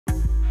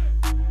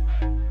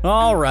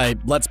Alright,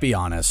 let's be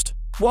honest.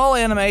 While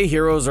anime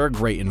heroes are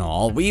great and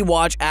all, we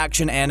watch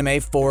action anime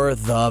for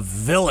the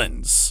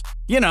villains.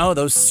 You know,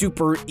 those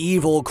super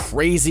evil,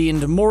 crazy,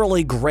 and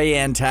morally gray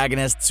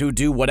antagonists who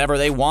do whatever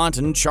they want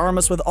and charm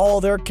us with all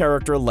their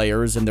character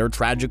layers and their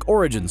tragic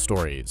origin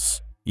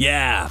stories.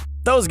 Yeah,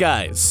 those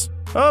guys.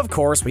 Of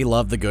course, we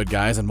love the good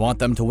guys and want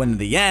them to win in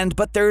the end,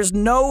 but there's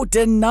no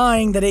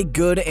denying that a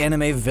good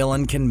anime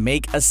villain can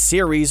make a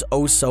series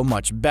oh so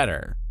much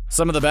better.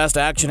 Some of the best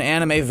action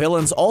anime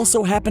villains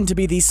also happen to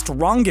be the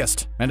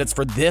strongest, and it's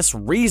for this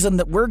reason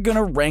that we're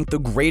gonna rank the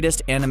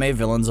greatest anime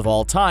villains of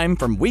all time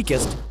from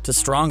weakest to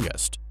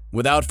strongest.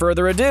 Without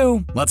further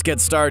ado, let's get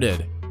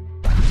started.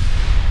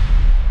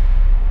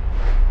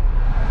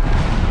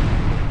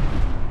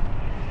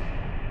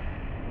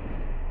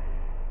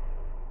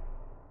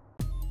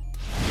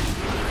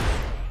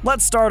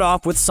 Let's start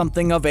off with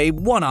something of a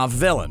one-off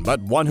villain,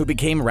 but one who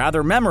became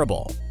rather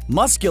memorable.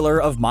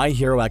 Muscular of My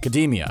Hero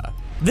Academia.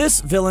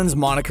 This villain's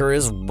moniker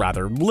is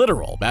rather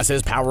literal, as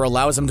his power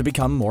allows him to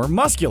become more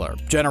muscular,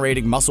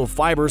 generating muscle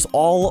fibers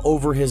all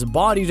over his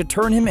body to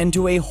turn him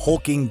into a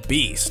hulking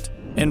beast.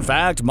 In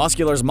fact,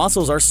 Muscular's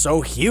muscles are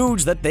so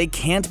huge that they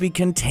can't be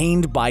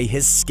contained by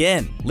his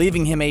skin,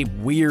 leaving him a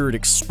weird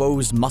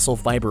exposed muscle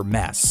fiber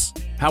mess.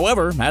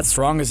 However, as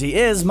strong as he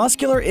is,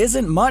 Muscular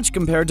isn't much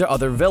compared to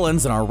other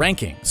villains in our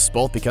rankings,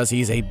 both because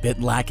he's a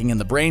bit lacking in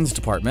the brains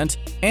department,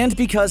 and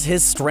because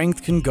his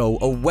strength can go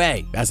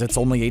away, as it's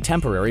only a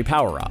temporary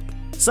power-up.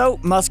 So,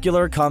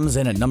 Muscular comes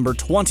in at number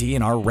 20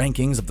 in our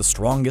rankings of the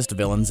strongest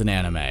villains in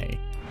anime.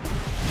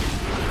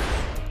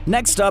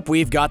 Next up,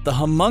 we've got the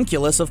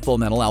homunculus of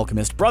Fullmetal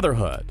Alchemist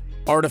Brotherhood.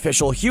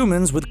 Artificial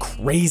humans with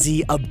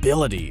crazy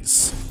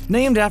abilities.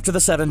 Named after the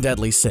 7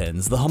 deadly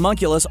sins, the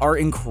homunculus are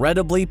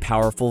incredibly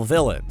powerful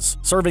villains,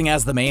 serving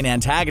as the main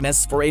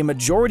antagonists for a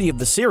majority of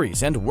the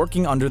series and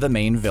working under the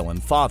main villain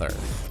father.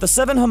 The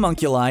 7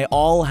 homunculi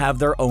all have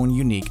their own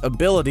unique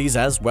abilities,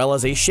 as well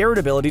as a shared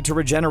ability to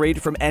regenerate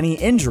from any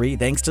injury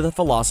thanks to the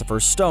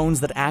Philosopher's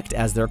Stones that act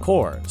as their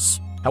cores.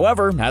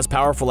 However, as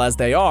powerful as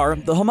they are,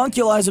 the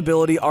homunculi's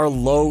ability are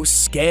low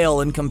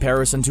scale in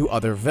comparison to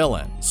other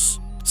villains.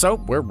 So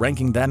we're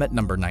ranking them at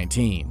number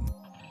 19.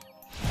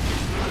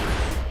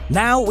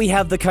 Now we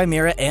have the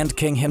Chimera Ant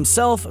King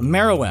himself,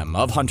 Meruem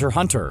of Hunter x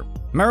Hunter.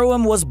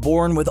 Meruem was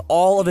born with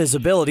all of his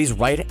abilities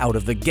right out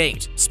of the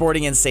gate,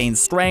 sporting insane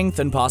strength,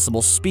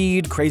 impossible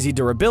speed, crazy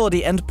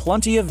durability, and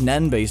plenty of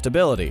Nen-based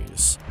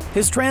abilities.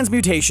 His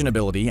transmutation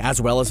ability,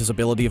 as well as his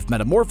ability of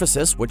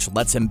metamorphosis, which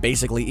lets him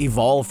basically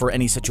evolve for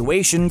any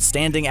situation,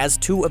 standing as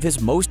 2 of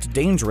his most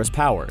dangerous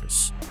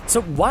powers.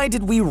 So why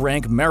did we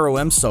rank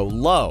Meruem so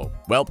low?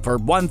 Well, for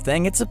one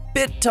thing, it's a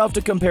bit tough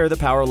to compare the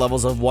power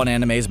levels of one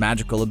anime's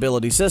magical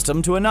ability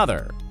system to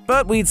another.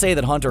 But we'd say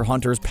that Hunter x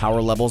Hunter's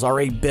power levels are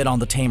a bit on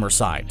the tamer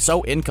side,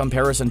 so in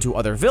comparison to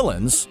other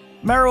villains,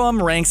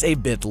 Meruem ranks a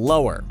bit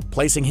lower,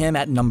 placing him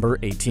at number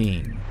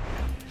 18.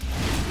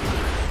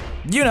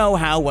 You know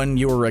how when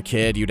you were a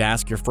kid, you'd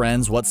ask your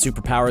friends what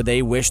superpower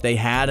they wish they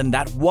had, and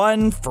that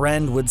one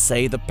friend would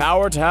say the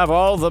power to have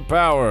all the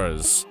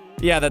powers.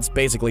 Yeah, that's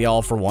basically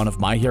All For One of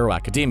My Hero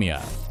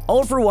Academia.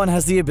 All For One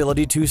has the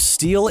ability to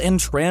steal and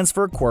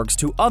transfer quirks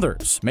to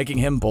others, making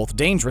him both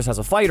dangerous as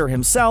a fighter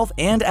himself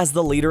and as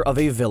the leader of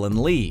a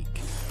villain league.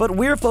 But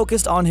we're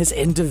focused on his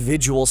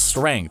individual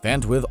strength,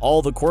 and with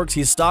all the quirks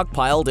he's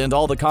stockpiled and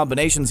all the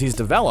combinations he's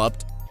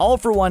developed, All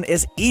For One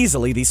is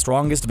easily the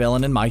strongest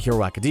villain in My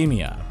Hero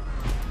Academia.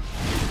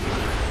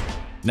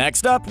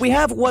 Next up, we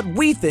have what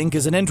we think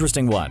is an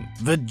interesting one,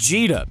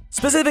 Vegeta.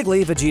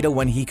 Specifically, Vegeta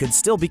when he could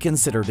still be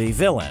considered a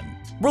villain.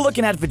 We're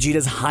looking at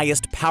Vegeta's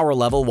highest power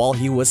level while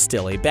he was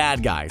still a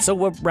bad guy,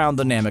 so around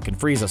the Namek and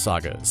Frieza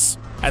sagas.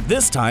 At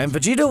this time,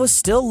 Vegeta was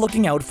still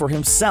looking out for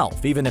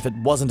himself, even if it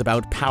wasn't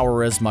about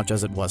power as much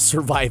as it was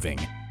surviving.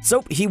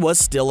 So he was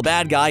still a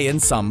bad guy in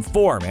some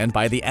form, and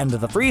by the end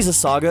of the Frieza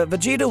saga,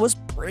 Vegeta was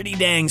pretty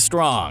dang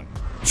strong.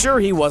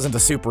 Sure, he wasn't a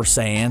Super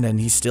Saiyan, and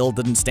he still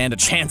didn't stand a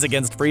chance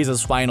against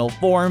Frieza's final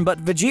form,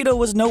 but Vegeta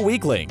was no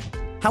weakling.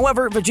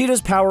 However,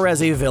 Vegeta's power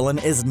as a villain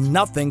is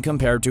nothing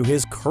compared to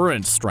his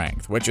current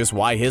strength, which is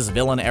why his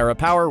villain-era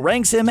power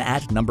ranks him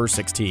at number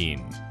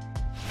 16.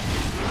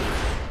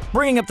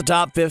 Bringing up the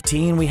top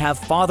 15, we have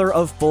Father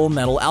of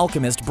Fullmetal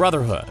Alchemist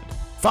Brotherhood.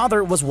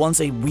 Father was once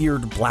a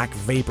weird black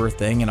vapor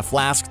thing in a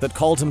flask that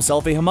called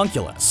himself a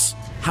homunculus.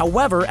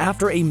 However,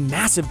 after a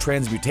massive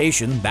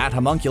transmutation, that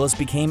homunculus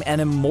became an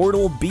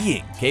immortal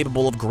being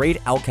capable of great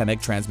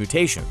alchemic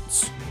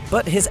transmutations.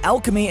 But his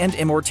alchemy and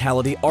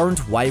immortality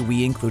aren't why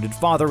we included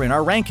Father in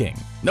our ranking.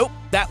 Nope,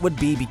 that would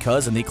be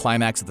because in the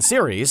climax of the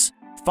series,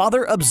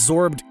 Father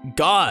absorbed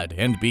God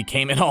and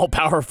became an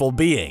all-powerful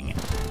being.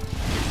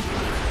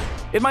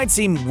 It might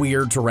seem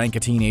weird to rank a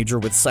teenager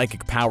with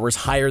psychic powers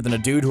higher than a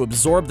dude who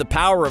absorbed the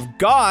power of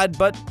God,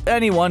 but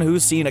anyone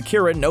who's seen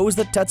Akira knows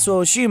that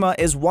Tetsuo Oshima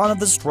is one of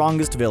the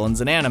strongest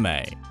villains in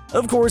anime.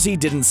 Of course, he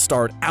didn't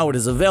start out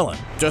as a villain,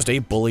 just a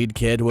bullied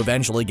kid who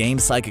eventually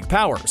gained psychic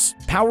powers,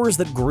 powers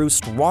that grew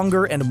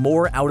stronger and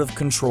more out of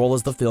control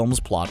as the film's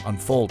plot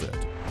unfolded.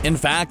 In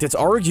fact, it's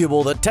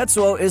arguable that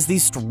Tetsuo is the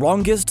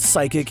strongest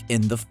psychic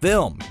in the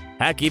film.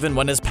 Heck, even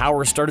when his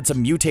powers started to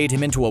mutate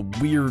him into a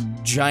weird,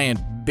 giant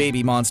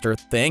baby monster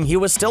thing, he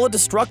was still a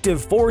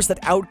destructive force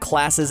that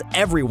outclasses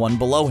everyone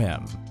below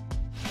him.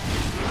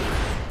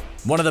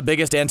 One of the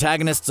biggest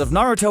antagonists of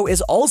Naruto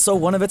is also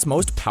one of its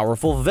most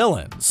powerful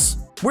villains.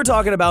 We're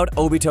talking about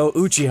Obito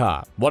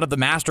Uchiha, one of the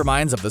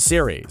masterminds of the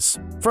series.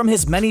 From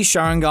his many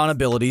Sharingan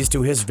abilities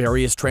to his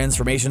various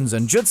transformations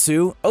and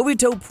jutsu,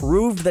 Obito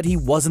proved that he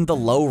wasn't the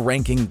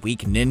low-ranking weak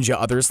ninja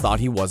others thought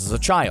he was as a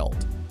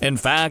child. In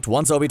fact,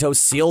 once Obito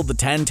sealed the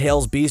Ten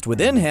Tails beast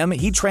within him,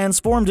 he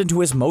transformed into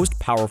his most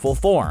powerful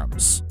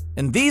forms.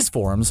 In these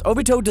forms,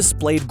 Obito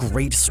displayed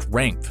great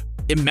strength,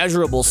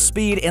 immeasurable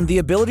speed, and the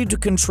ability to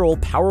control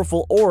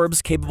powerful orbs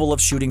capable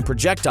of shooting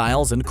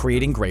projectiles and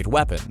creating great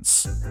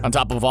weapons. On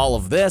top of all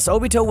of this,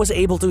 Obito was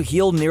able to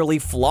heal nearly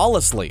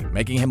flawlessly,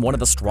 making him one of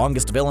the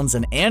strongest villains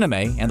in anime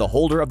and the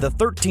holder of the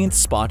 13th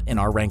spot in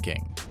our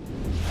ranking.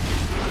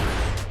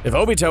 If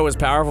Obito is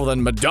powerful,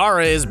 then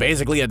Madara is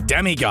basically a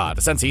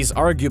demigod, since he's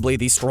arguably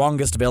the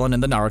strongest villain in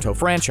the Naruto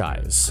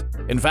franchise.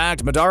 In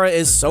fact, Madara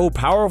is so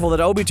powerful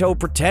that Obito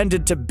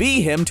pretended to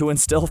be him to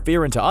instill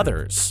fear into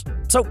others.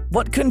 So,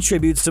 what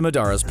contributes to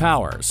Madara's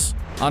powers?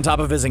 On top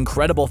of his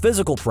incredible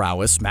physical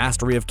prowess,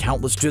 mastery of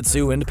countless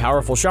jutsu, and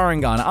powerful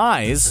Sharingan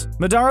eyes,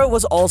 Madara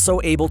was also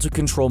able to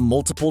control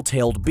multiple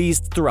tailed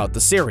beasts throughout the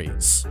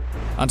series.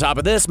 On top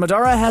of this,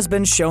 Madara has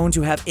been shown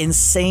to have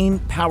insane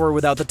power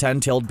without the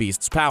 10-tailed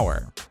beast's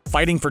power,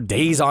 fighting for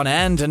days on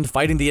end and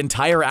fighting the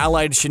entire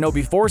allied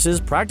shinobi forces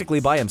practically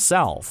by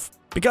himself.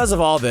 Because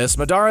of all this,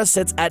 Madara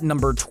sits at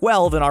number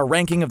 12 in our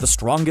ranking of the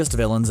strongest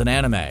villains in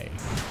anime.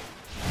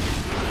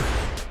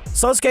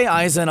 Sasuke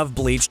Aizen of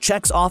Bleach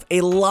checks off a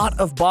lot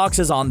of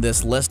boxes on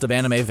this list of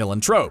anime villain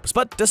tropes,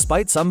 but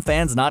despite some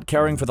fans not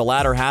caring for the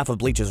latter half of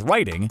Bleach's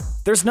writing,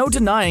 there's no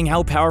denying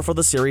how powerful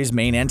the series'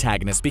 main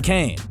antagonist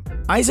became.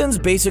 Aizen's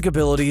basic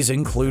abilities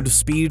include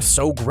speed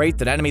so great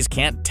that enemies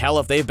can't tell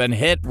if they've been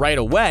hit right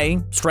away,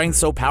 strength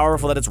so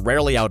powerful that it's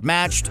rarely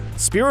outmatched,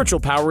 spiritual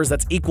powers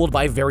that's equaled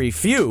by very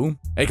few,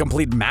 a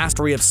complete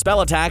mastery of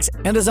spell attacks,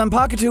 and a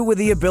Zanpakuto with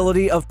the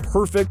ability of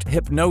perfect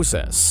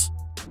hypnosis.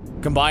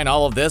 Combine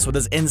all of this with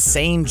his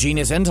insane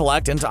genius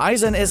intellect, and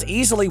Aizen is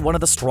easily one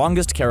of the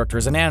strongest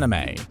characters in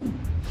anime.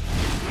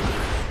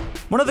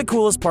 One of the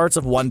coolest parts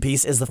of One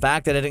Piece is the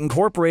fact that it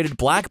incorporated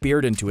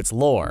Blackbeard into its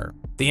lore.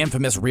 The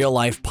infamous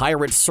real-life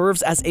pirate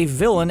serves as a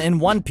villain in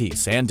One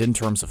Piece, and in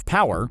terms of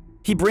power,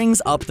 he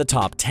brings up the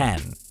top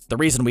 10. The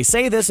reason we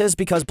say this is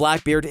because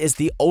Blackbeard is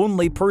the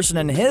only person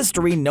in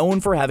history known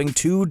for having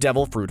 2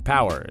 devil fruit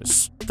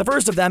powers. The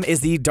first of them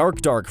is the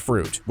Dark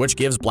fruit, which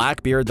gives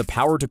Blackbeard the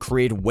power to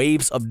create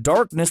waves of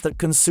darkness that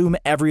consume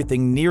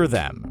everything near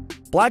them.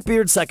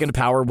 Blackbeard's second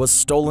power was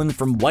stolen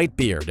from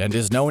Whitebeard and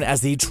is known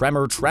as the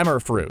Tremor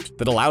fruit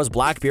that allows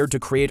Blackbeard to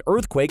create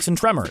earthquakes and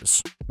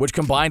tremors, which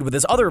combined with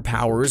his other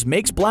powers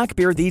makes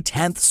Blackbeard the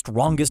 10th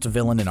strongest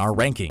villain in our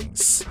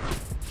rankings.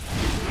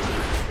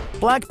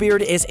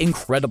 Blackbeard is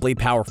incredibly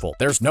powerful,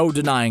 there's no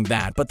denying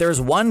that, but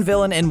there's one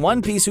villain in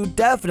One Piece who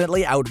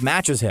definitely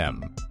outmatches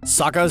him: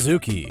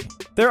 Sakazuki.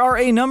 There are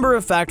a number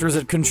of factors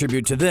that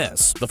contribute to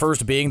this, the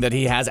first being that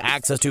he has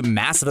access to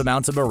massive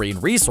amounts of marine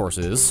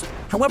resources.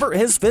 However,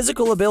 his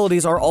physical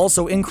abilities are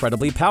also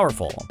incredibly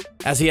powerful,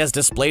 as he has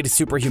displayed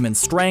superhuman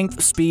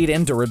strength, speed,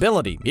 and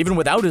durability, even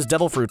without his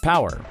devil fruit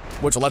power,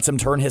 which lets him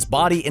turn his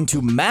body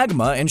into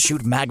magma and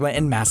shoot magma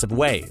in massive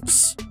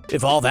waves.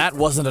 If all that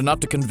wasn't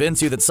enough to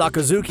convince you that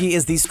Sakazuki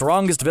is the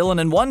strongest villain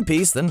in One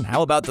Piece, then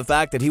how about the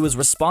fact that he was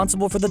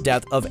responsible for the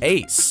death of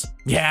Ace?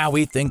 Yeah,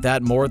 we think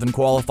that more than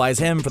qualifies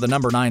him for the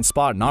number 9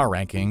 spot in our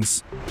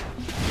rankings.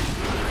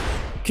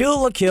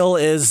 Kill la Kill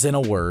is, in a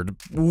word,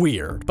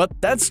 weird, but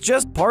that's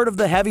just part of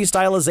the heavy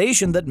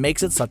stylization that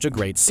makes it such a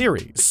great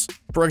series.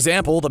 For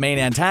example, the main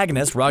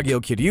antagonist,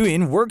 Ragyo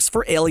Kiryuin, works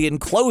for alien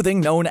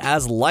clothing known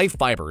as life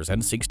fibers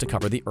and seeks to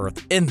cover the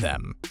earth in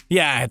them.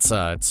 Yeah,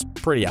 it's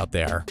pretty out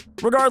there.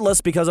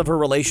 Regardless, because of her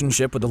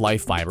relationship with the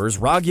life fibers,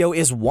 Ragyo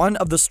is one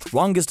of the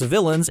strongest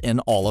villains in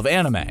all of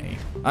anime.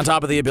 On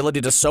top of the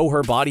ability to sew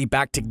her body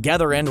back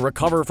together and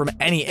recover from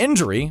any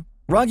injury,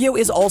 Ragyo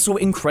is also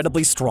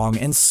incredibly strong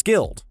and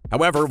skilled.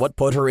 However, what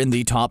put her in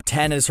the top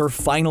 10 is her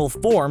final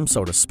form,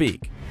 so to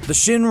speak. The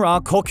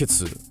Shinra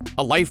Koketsu,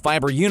 a life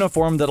fiber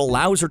uniform that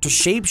allows her to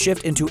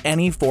shapeshift into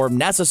any form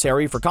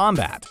necessary for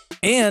combat,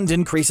 and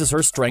increases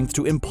her strength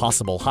to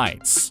impossible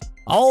heights.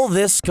 All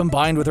this,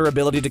 combined with her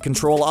ability to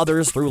control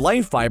others through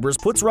life fibers,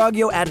 puts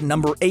Ragyo at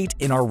number 8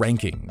 in our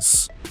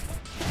rankings.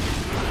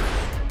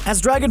 As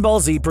Dragon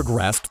Ball Z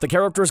progressed, the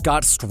characters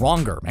got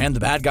stronger, and the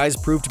bad guys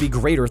proved to be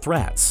greater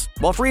threats.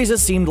 While Frieza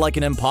seemed like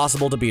an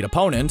impossible-to-beat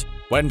opponent,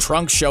 when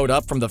Trunks showed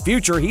up from the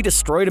future, he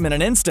destroyed him in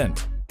an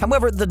instant.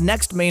 However, the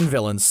next main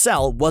villain,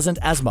 Cell, wasn't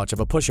as much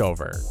of a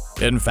pushover.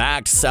 In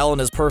fact, Cell in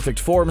his perfect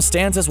form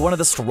stands as one of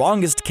the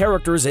strongest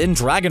characters in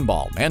Dragon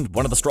Ball, and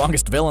one of the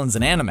strongest villains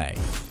in anime.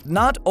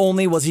 Not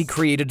only was he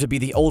created to be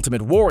the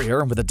ultimate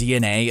warrior, with the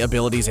DNA,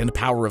 abilities, and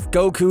power of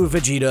Goku,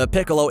 Vegeta,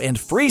 Piccolo, and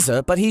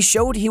Frieza, but he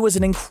showed he was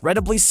an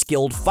incredibly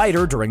skilled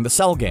fighter during the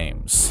Cell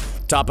games.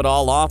 Top it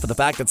all off with the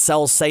fact that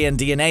Cell's Saiyan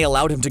DNA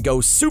allowed him to go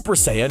Super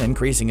Saiyan,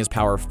 increasing his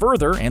power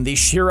further, and the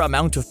sheer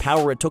amount of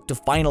power it took to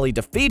finally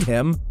defeat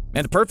him,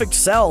 and Perfect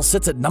Cell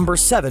sits at number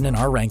 7 in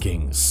our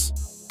rankings.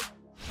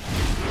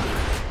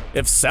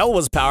 If Cell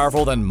was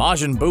powerful, then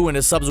Majin Buu and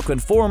his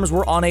subsequent forms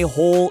were on a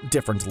whole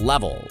different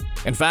level.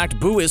 In fact,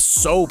 Buu is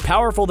so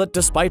powerful that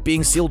despite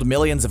being sealed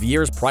millions of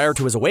years prior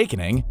to his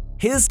awakening,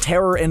 his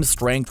terror and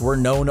strength were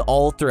known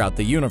all throughout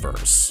the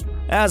universe.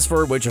 As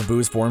for which of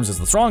Buu's forms is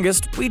the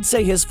strongest, we'd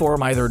say his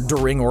form either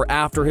during or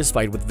after his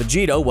fight with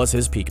Vegeta was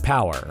his peak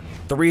power.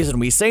 The reason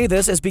we say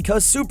this is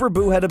because Super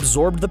Buu had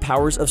absorbed the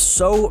powers of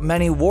so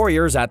many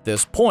warriors at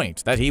this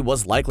point that he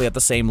was likely at the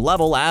same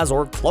level as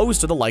or close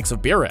to the likes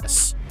of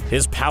Beerus.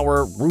 His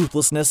power,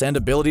 ruthlessness, and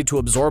ability to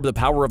absorb the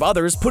power of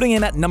others putting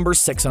him at number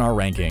 6 in our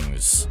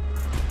rankings.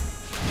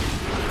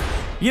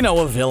 You know,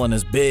 a villain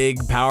is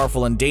big,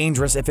 powerful, and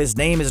dangerous if his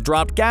name is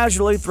dropped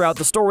casually throughout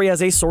the story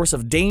as a source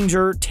of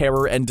danger,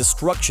 terror, and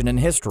destruction in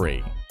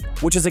history.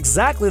 Which is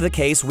exactly the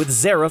case with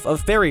Zeref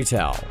of Fairy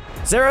Tail.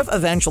 Zeref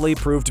eventually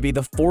proved to be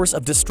the force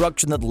of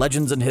destruction that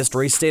legends and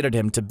history stated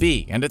him to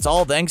be, and it's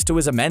all thanks to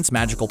his immense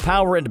magical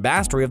power and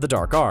mastery of the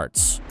dark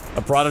arts.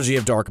 A prodigy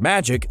of dark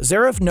magic,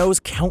 Zeref knows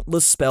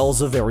countless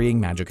spells of varying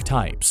magic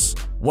types.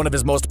 One of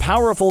his most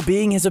powerful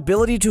being his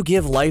ability to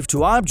give life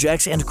to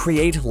objects and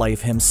create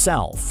life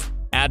himself.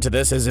 Add to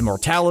this his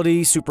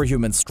immortality,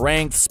 superhuman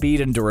strength, speed,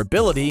 and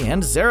durability,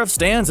 and Zeref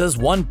stands as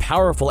one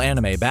powerful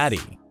anime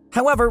baddie.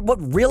 However, what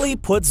really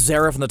puts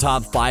Zeref in the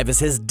top 5 is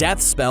his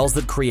death spells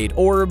that create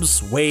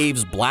orbs,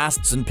 waves,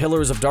 blasts, and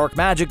pillars of dark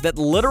magic that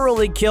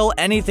literally kill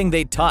anything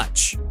they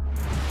touch.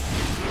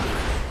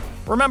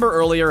 Remember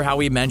earlier how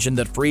we mentioned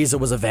that Frieza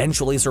was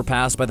eventually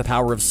surpassed by the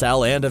power of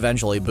Cell and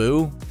eventually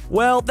Buu?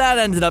 Well, that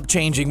ended up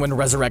changing when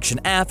Resurrection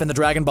F and the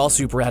Dragon Ball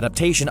Super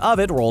adaptation of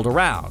it rolled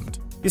around.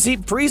 You see,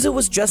 Frieza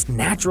was just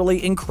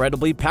naturally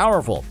incredibly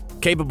powerful,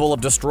 capable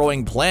of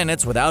destroying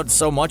planets without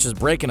so much as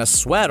breaking a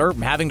sweat or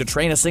having to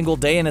train a single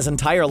day in his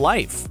entire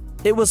life.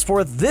 It was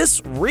for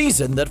this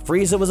reason that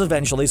Frieza was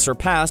eventually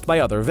surpassed by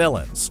other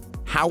villains.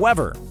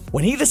 However,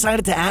 when he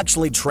decided to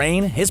actually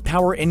train, his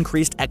power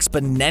increased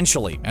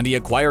exponentially, and he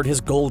acquired his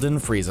Golden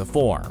Frieza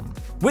form.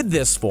 With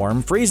this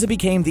form, Frieza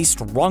became the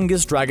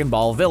strongest Dragon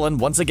Ball villain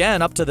once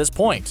again up to this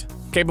point,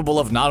 capable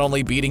of not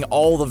only beating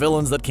all the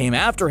villains that came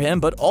after him,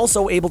 but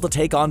also able to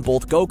take on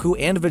both Goku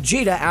and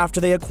Vegeta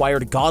after they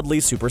acquired godly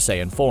Super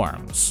Saiyan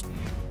forms.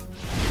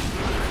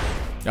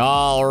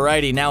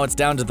 Alrighty, now it's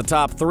down to the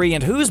top 3,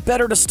 and who's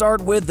better to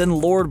start with than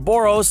Lord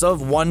Boros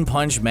of One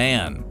Punch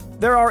Man?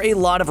 There are a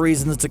lot of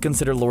reasons to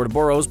consider Lord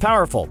Boros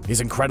powerful.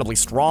 He's incredibly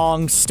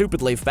strong,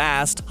 stupidly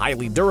fast,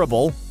 highly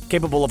durable,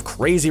 capable of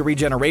crazy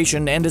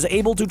regeneration, and is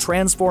able to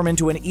transform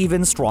into an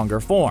even stronger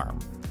form.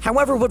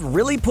 However, what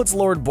really puts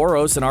Lord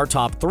Boros in our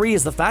top 3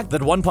 is the fact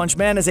that One Punch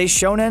Man is a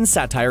shonen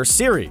satire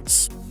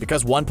series.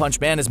 Because One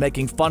Punch Man is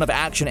making fun of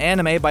action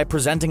anime by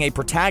presenting a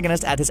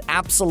protagonist at his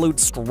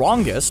absolute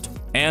strongest,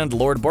 and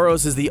Lord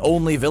Boros is the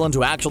only villain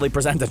to actually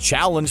present a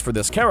challenge for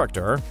this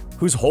character,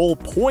 whose whole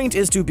point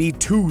is to be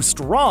too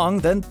strong,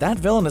 then that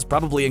villain is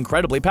probably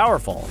incredibly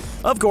powerful.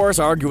 Of course,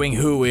 arguing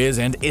who is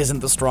and isn't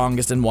the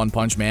strongest in One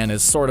Punch Man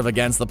is sort of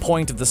against the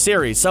point of the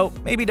series, so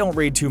maybe don't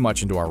read too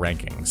much into our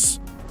rankings.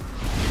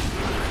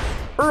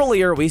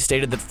 Earlier, we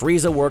stated that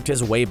Frieza worked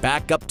his way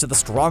back up to the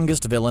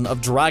strongest villain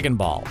of Dragon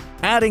Ball,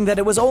 adding that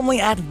it was only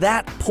at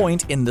that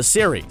point in the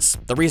series.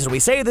 The reason we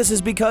say this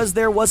is because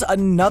there was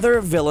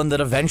another villain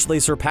that eventually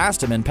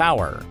surpassed him in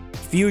power,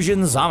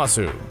 Fusion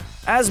Zamasu.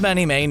 As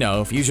many may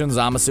know, Fusion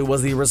Zamasu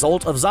was the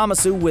result of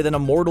Zamasu with an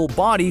immortal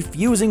body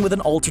fusing with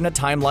an alternate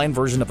timeline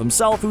version of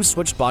himself who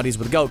switched bodies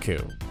with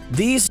Goku.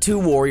 These two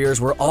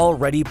warriors were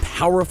already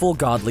powerful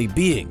godly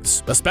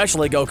beings,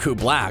 especially Goku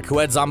Black, who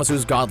had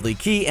Zamasu's godly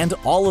ki and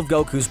all of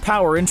Goku's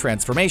power in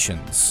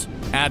transformations.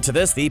 Add to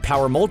this the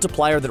power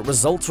multiplier that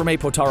results from a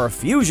Potara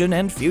fusion,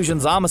 and Fusion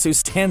Zamasu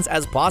stands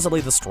as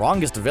possibly the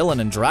strongest villain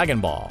in Dragon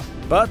Ball.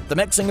 But the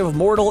mixing of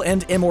mortal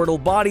and immortal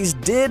bodies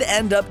did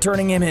end up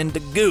turning him into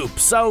goop,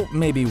 so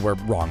maybe we're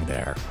wrong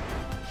there.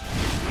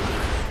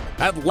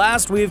 At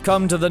last, we've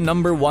come to the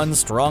 #1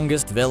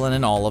 strongest villain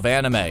in all of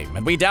anime,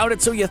 and we doubt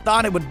it's who you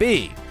thought it would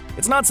be.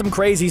 It's not some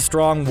crazy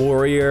strong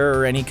warrior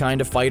or any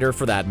kind of fighter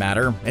for that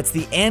matter, it's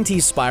the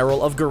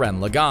anti-spiral of Gurren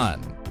Lagann.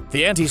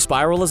 The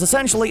anti-spiral is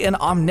essentially an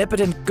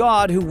omnipotent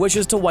god who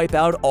wishes to wipe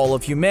out all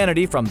of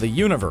humanity from the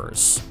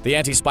universe. The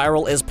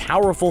anti-spiral is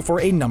powerful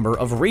for a number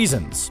of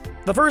reasons.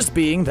 The first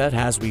being that,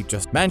 as we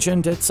just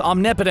mentioned, it's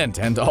omnipotent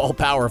and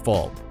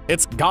all-powerful.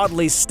 Its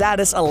godly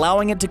status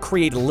allowing it to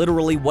create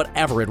literally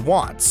whatever it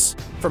wants.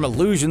 From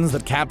illusions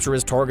that capture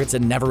his targets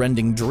in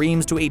never-ending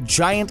dreams to a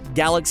giant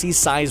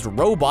galaxy-sized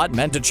robot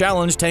meant to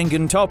challenge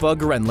Tengen Toppa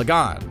Gurren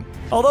Lagann.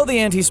 Although the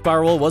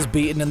anti-spiral was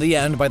beaten in the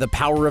end by the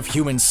power of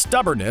human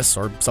stubbornness,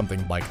 or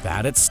something like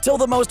that, it's still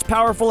the most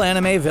powerful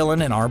anime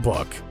villain in our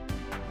book.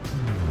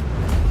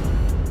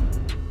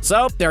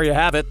 So, there you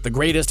have it, the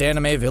greatest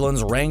anime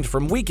villains ranked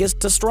from weakest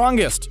to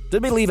strongest.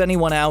 Did we leave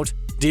anyone out?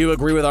 Do you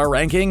agree with our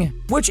ranking?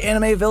 Which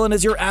anime villain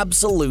is your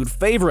absolute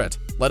favorite?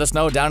 Let us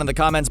know down in the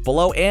comments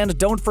below, and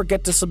don't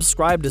forget to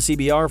subscribe to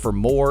CBR for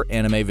more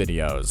anime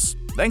videos.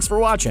 Thanks for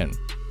watching.